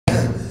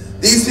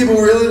These people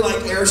really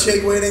like air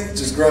shake waiting,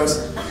 which is gross.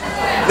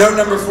 Note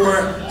number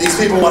 4, these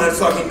people wanted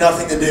fucking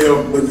nothing to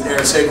do with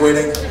air shake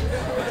waiting.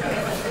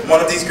 One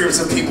of these groups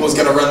of people is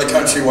gonna run the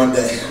country one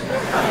day.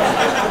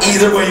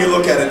 Either way you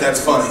look at it, that's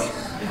funny.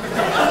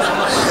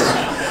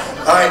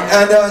 Alright,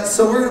 and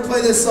so we're gonna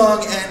play this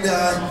song, and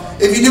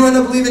if you do end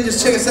up leaving,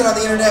 just check us out on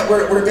the internet.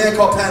 We're a band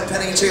called Patent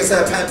Pending, and check us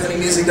out at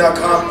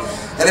patentpendingmusic.com.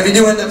 And if you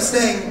do end up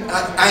staying,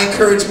 I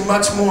encourage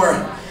much more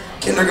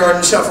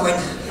kindergarten shuffling.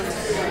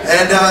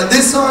 And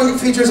this song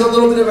features a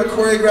little bit of a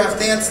choreographed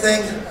dance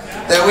thing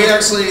that we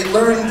actually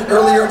learned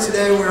earlier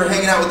today when we were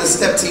hanging out with the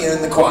step team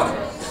in the quad.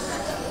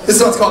 This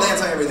song's called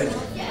Anti-Everything.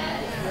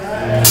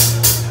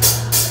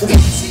 What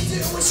she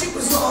did when she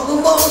was all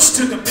alone,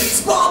 she took a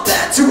baseball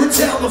bat to a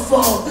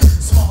telephone.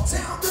 Small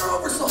town girl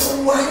versus the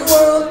whole wide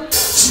world.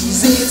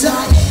 She's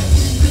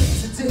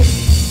anti-everything today.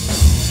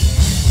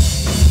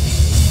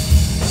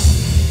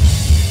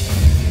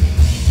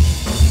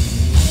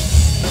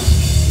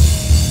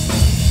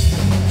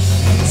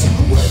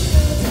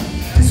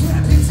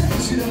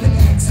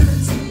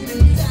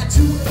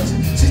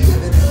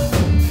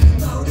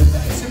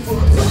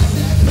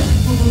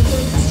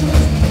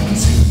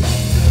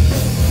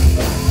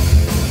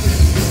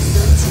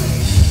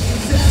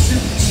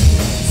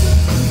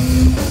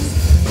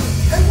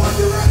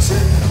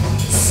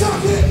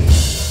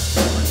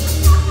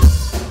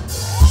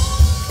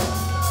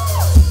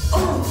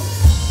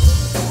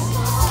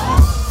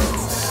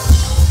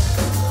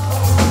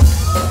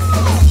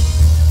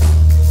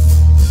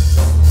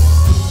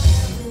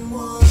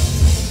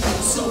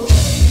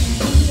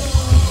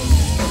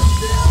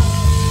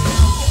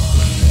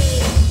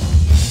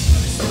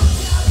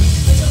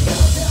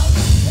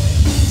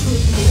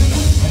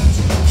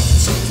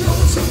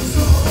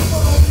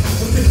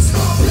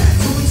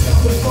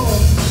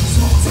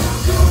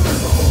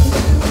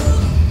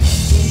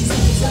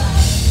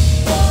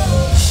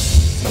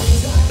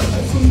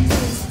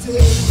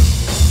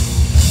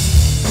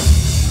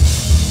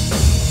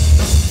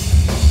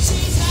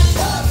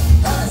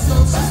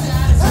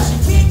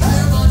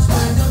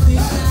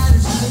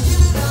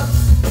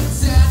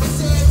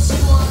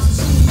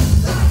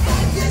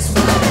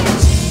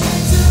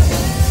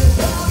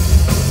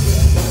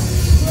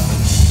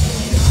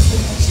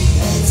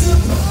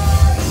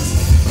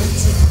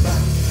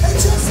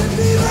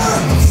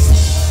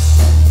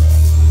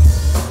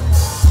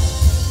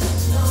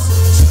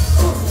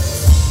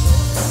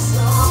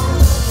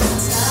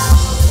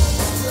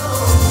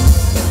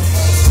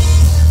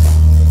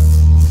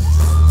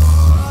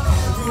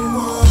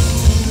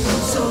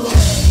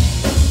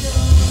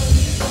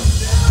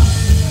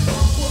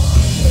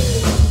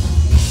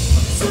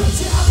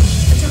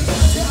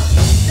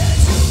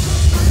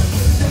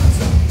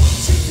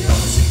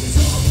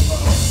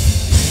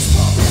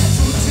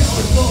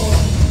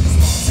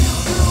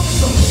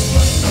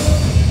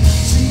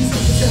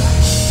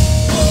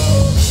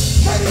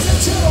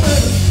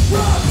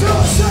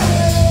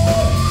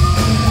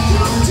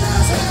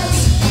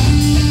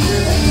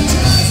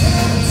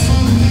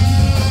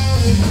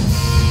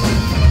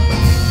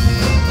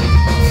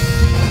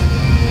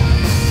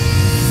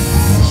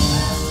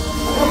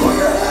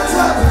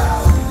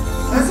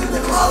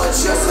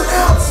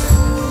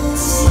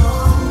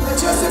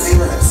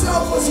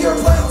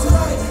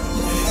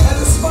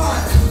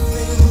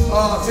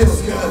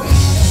 Feels good.